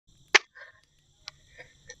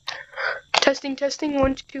Testing, testing,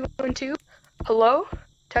 1, 2, 1, 2. Hello?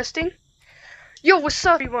 Testing? Yo, what's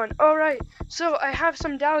up, everyone? Alright, so I have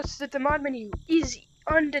some doubts that the mod menu is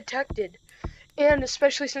undetected. And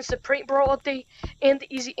especially since the Prank Brawl update and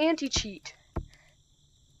the easy anti-cheat.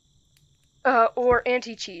 Or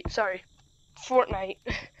anti-cheat, sorry. Fortnite.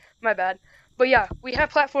 My bad. But yeah, we have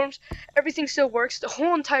platforms. Everything still works. The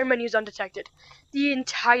whole entire menu is undetected. The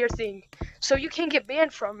entire thing. So you can't get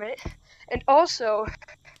banned from it. And also,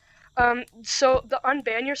 so the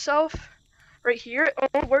unban yourself right here, it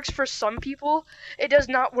only works for some people. It does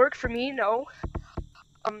not work for me, no.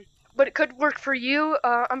 But it could work for you.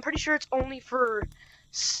 I'm pretty sure it's only for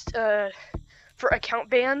account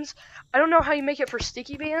bans. I don't know how you make it for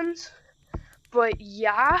sticky bans, but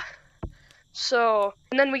yeah. So,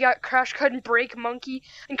 and then we got Crash Cut and Break Monkey,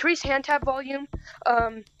 increase hand tap volume,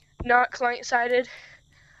 not client-sided,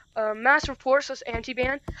 massive force, that's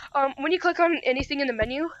anti-ban. When you click on anything in the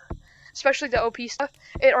menu, especially the OP stuff,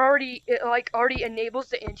 it already enables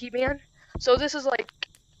the anti-ban. So this is like,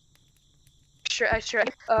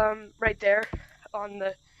 right there on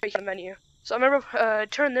the menu. So I'm gonna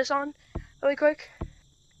turn this on really quick.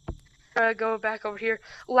 Go back over here.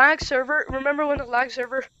 Lag server. Remember when the lag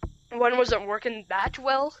server one wasn't working that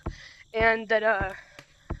well, and that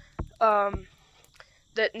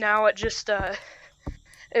that now it just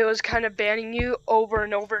it was kind of banning you over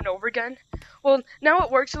and over and over again. Well, now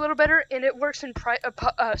it works a little better, and it works in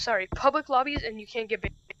public lobbies, and you can't get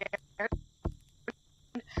banned.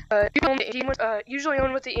 Usually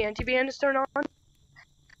only with the anti-ban is turned on.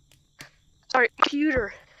 Sorry,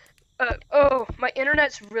 computer. Oh, my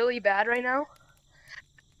internet's really bad right now.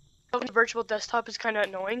 The virtual desktop is kind of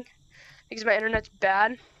annoying because my internet's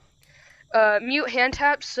bad. Mute hand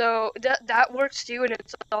tap, so that works too, and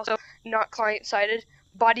it's also not client-sided.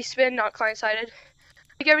 Body spin, not client-sided.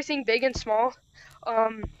 Make everything big and small.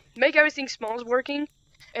 Make everything small is working,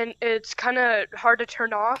 and it's kind of hard to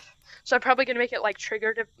turn off. So I'm probably gonna make it like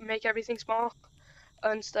trigger to make everything small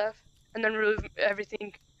and stuff, and then remove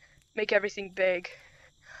everything, make everything big.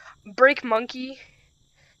 Break Monkey,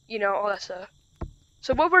 you know, all that stuff.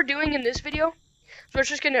 So what we're doing in this video is we're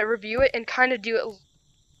just gonna review it and kind of do it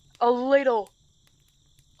a little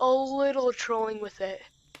trolling with it,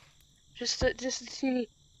 just a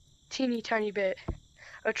teeny tiny bit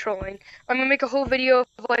of trolling. I'm gonna make a whole video of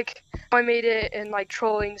like how I made it and like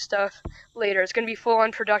trolling stuff later. It's gonna be full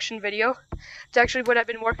on production video. It's actually what I've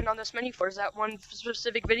been working on this menu for, is that one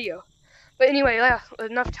specific video. But anyway, yeah,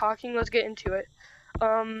 enough talking, let's get into it.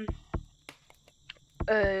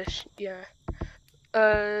 Yeah.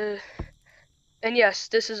 And yes,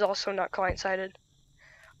 this is also not client-sided.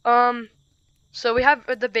 So we have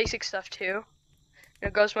the basic stuff too. You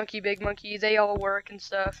know, Ghost Monkey, Big Monkey, they all work and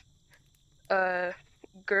stuff.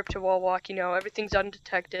 Grip to wall walk, you know, everything's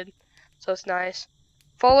undetected, so it's nice.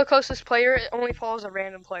 Follow closest player, it only follows a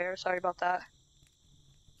random player, sorry about that.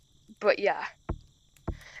 But yeah.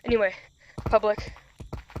 Anyway, public.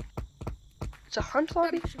 It's a hunt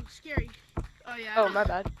lobby? So scary. Oh yeah. Oh, my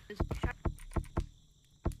bad.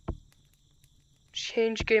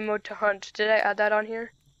 Change game mode to hunt. Did I add that on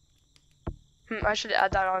here? I should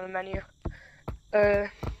add that on the menu.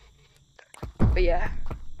 But yeah.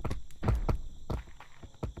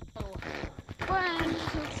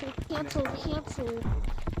 Cancel.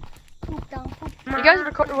 You guys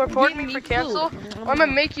report me for cancel? I'm gonna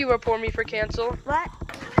make you report me for cancel. What?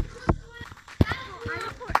 I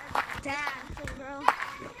report Dad, bro.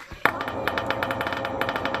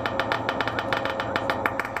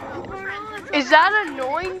 Is that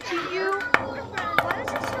annoying to you? Why is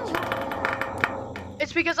it so loud?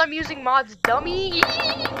 It's because I'm using mods, dummy. It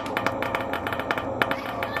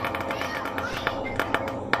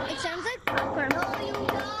sounds like popcorn. No, you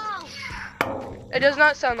don't. It does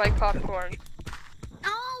not sound like popcorn.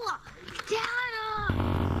 No, Dad.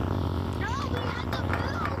 No, we have to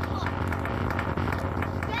move.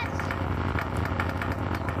 Yes.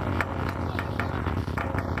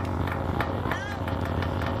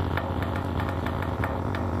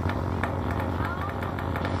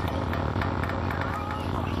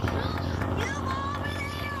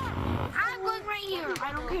 I'm going right here.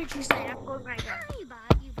 I don't care what you say. I'm going right here.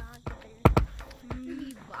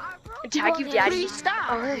 Tag you, Daddy.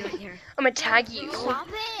 Stop. I'm gonna tag you. Stop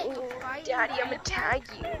it. Daddy, I'm gonna tag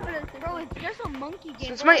you. Bro, it's just a monkey game.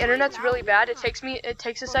 Since my internet's really bad, it takes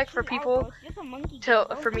a sec for people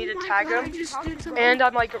for me to tag them, and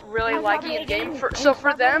I'm like really laggy in game. So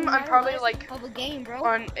for them, I'm probably like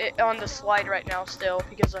on the slide right now still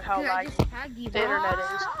because of how laggy the internet is.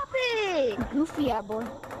 Stop it. Goofy boy.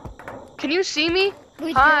 Can you see me?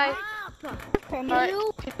 Hi.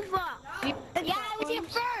 Yeah, I was here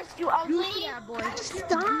first, you ugly.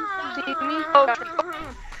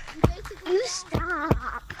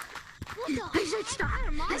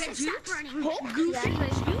 Goofy.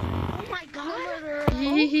 Oh my god.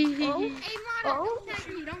 Hee. Hey, Mona, don't tag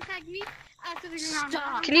me. Don't tag me. After the ground.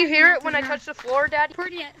 Stop. Can you hear it when I touch the floor, Daddy?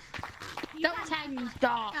 Don't tag me.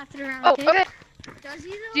 Stop. After the round. Oh, okay. Does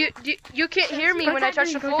he though? You can't hear me when I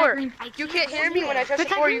touch the floor. You can't hear me when I touch the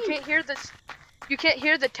floor. You can't hear this. You can't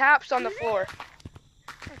hear the taps on the floor.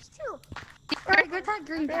 There's two. Alright, go tag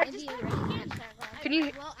green. Can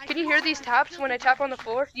you hear these taps when I tap on the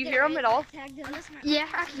floor? Do you hear them at all? Yeah,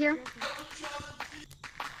 I can hear.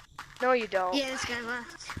 No, you don't. Yeah, this guy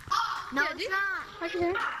left. No, it's not. I can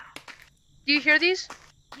hear. Do you hear these?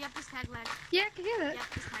 Yep, this tag lag. Yeah, I can hear that. Yep,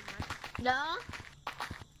 this tag lag. No.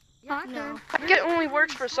 Huh? No. I think it only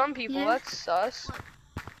works for some people. Yeah. That's sus.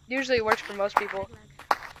 Usually it works for most people.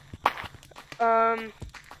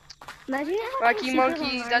 Wacky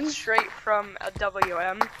Monkey, that's straight from a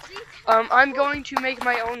WM. I'm going to make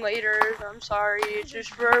my own later. I'm sorry, it's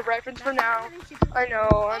just for a reference for now. I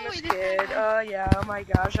know, I'm a skid. Yeah, oh my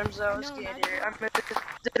gosh, I'm so skidder. I'm the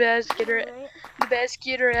best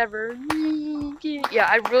skidder ever. Yeah,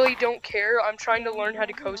 I really don't care. I'm trying to learn how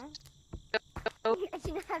to coast.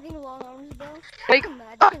 Having long arms, bro. Make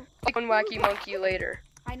one Wacky Monkey later.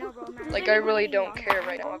 I know, bro. Like, I really don't care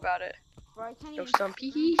right now about it. No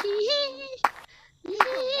stumpy.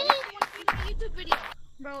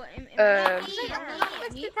 Bro,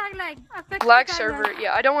 Black server.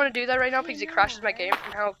 Yeah, I don't want to do that right now because it crashes my game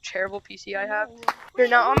from how terrible PC I have. Here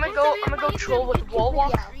now, I'm gonna go troll with wall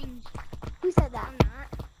walk. Who said that?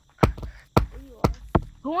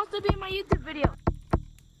 Who wants to be in my YouTube video?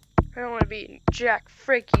 I don't want to be in Jack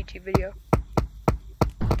Frick YouTube video.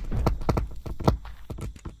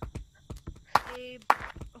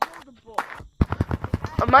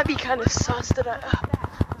 I might be kind of sus that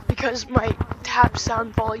because my tap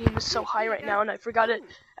sound volume is so high right now, and I forgot to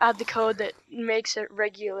add the code that makes it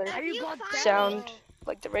regular sound,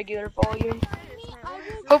 like the regular volume.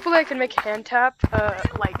 Hopefully I can make hand tap,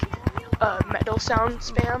 metal sound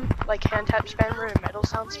spam, like hand tap spammer and metal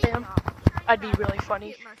sound spam. That'd be really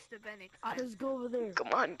funny. Just go over there.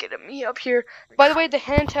 Come on, get me up here. By the way, the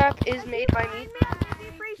hand tap is made by me.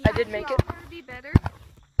 I did make it.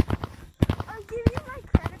 I'll give you my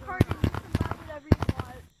credit card and you can buy whatever you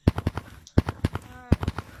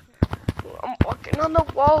want. I'm walking on the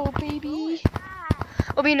wall, baby.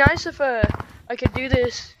 It'll be nice if I could do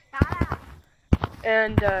this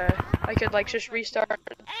and I could like just restart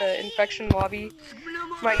the infection lobby.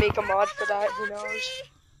 Might make a mod for that, who knows.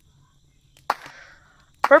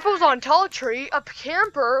 Purple's on tall tree, a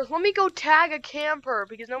camper. Let me go tag a camper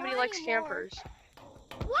because nobody likes campers.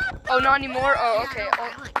 Oh, not anymore? Oh, okay. Oh.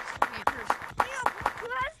 Who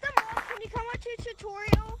has the mom? Can you come on to a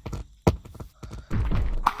tutorial?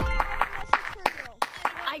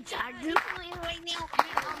 I tagged him. Right now.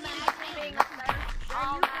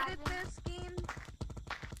 Are you good at this game?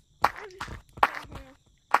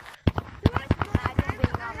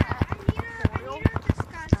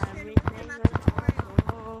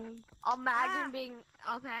 Imagine being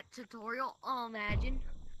up at tutorial. Imagine.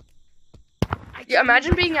 Yeah,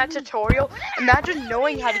 imagine being at tutorial. Imagine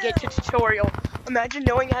knowing how to get to tutorial. Imagine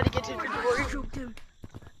knowing how to get to tutorial.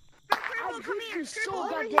 I juked you so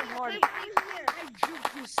goddamn hard. I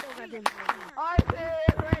juked you so goddamn hard. I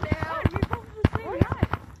bet right now.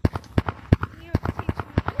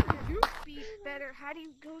 You speed better. How do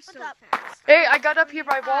you go so fast? Hey, I got up here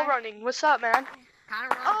by wall running. What's up, man?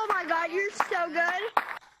 Oh my god, you're so good.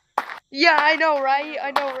 Yeah, I know, right?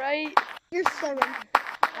 I know, right? You're so good.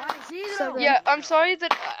 So good. Yeah, I'm sorry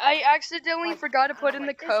that I accidentally forgot to put in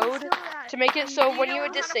the code to make it so when you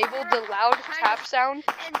would disable the loud tap sound,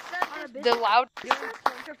 the loud,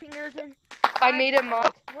 I made a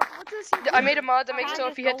mod. I made a mod that makes it so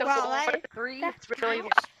if you hit the floor, it's really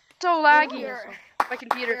so laggy. My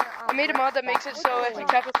computer. I made a mod that makes it so if you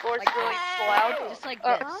tap the floor, it's really loud. Just like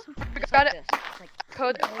Forgot it.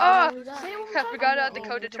 Code. I forgot to add the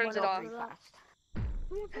code that turns it off.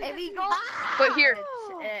 But here,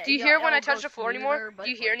 do you hear when I touch the floor anymore? Do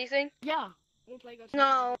you hear anything? Yeah.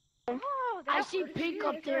 No. I see pink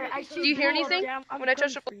up there. I see. Do you hear anything when I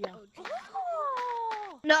touch the floor?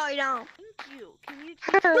 No, you don't. Thank you. Can you?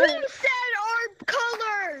 Who said our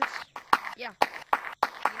colors? Yeah.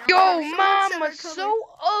 Yo, mama, so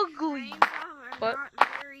ugly. What?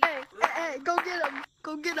 Hey, go get him.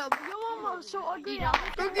 Go get him. Yo, mama, so ugly. Go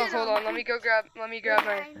Oh, get him. hold on. Let me grab my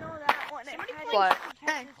I know that one. flat.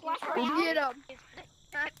 Hey, go get him.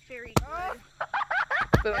 Not very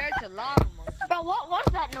Boom. There's a lava monkey. But what was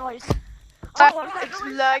that noise? It's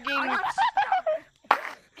lagging.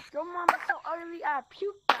 Yo, mama, so ugly. I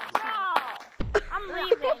puked. I'm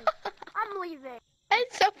leaving. I'm leaving.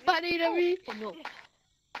 It's so funny to me. Oh, no.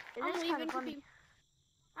 I'm leaving to be.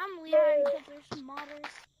 I'm leaving because there's modders.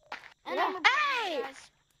 And I'm reporting you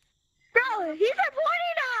guys. Bro, he's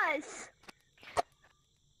reporting us!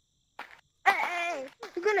 Hey,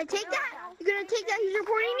 you gonna take that? You gonna take that? He's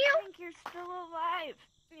reporting you? I think you're still alive.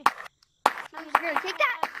 You gonna take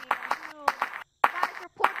that? Guys,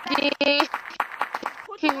 report that.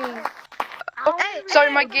 Oh,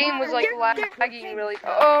 sorry, my game was like lagging really.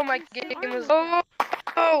 Oh, my game was.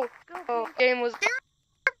 Game was.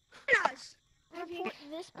 Report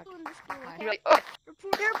this school and this school. Okay? Really,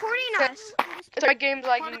 They're reporting us. my game's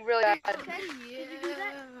lagging really bad. Why are you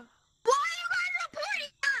guys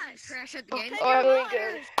reporting us? Crash at the game. Oh, I'm doing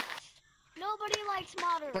good. Nobody likes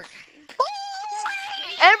modders.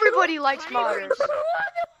 Everybody likes modders.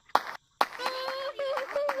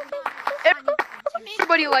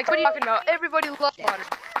 Everybody likes. What are you talking about? Everybody loves modders.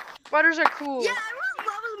 Modders are cool. Yeah, everyone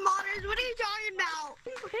loves modders. What are you talking about?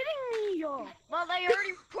 You're hitting me, yo. Well, they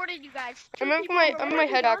already reported you guys. I'm moving my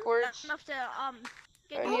head backwards. Enough to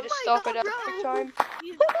I need to stop it at the right time.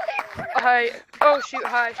 You, Hi. Oh shoot.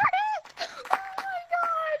 Hi. Oh my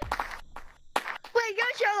god. Wait, go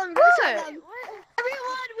show them. Go show them.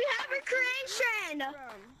 Everyone, we have a creation.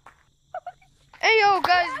 Hey yo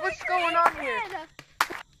guys, what's going on here?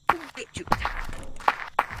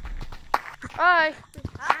 Hi.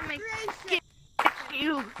 I'm a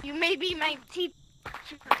You may be my teacher,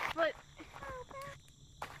 but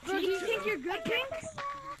do you think you're good, Pink?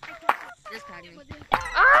 Just tagging me.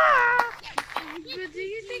 Ah! Do you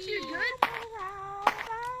think you're good?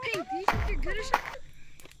 Pink, do you think you're good or something?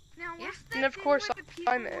 Now, Yeah. And of course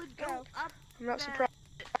I'm it. would go up. I'm not surprised.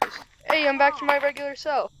 Hey, I'm back to my regular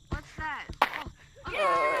self. What's that?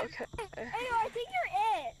 Okay. Hey, I think you're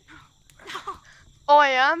it. Oh, I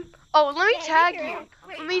am? Oh, let me tag you're you. it.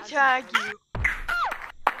 Let me tag you.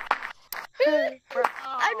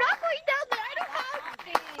 I'm not going down there. I don't have.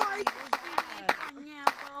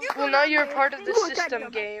 Well, now you're a part of the system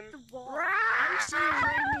game.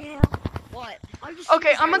 What?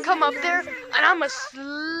 Okay, I'm gonna come up there and I'm gonna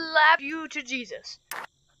slap you to Jesus.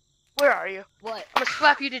 Where are you? What? I'm gonna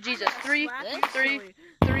slap you to Jesus. 3, 2,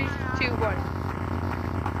 1.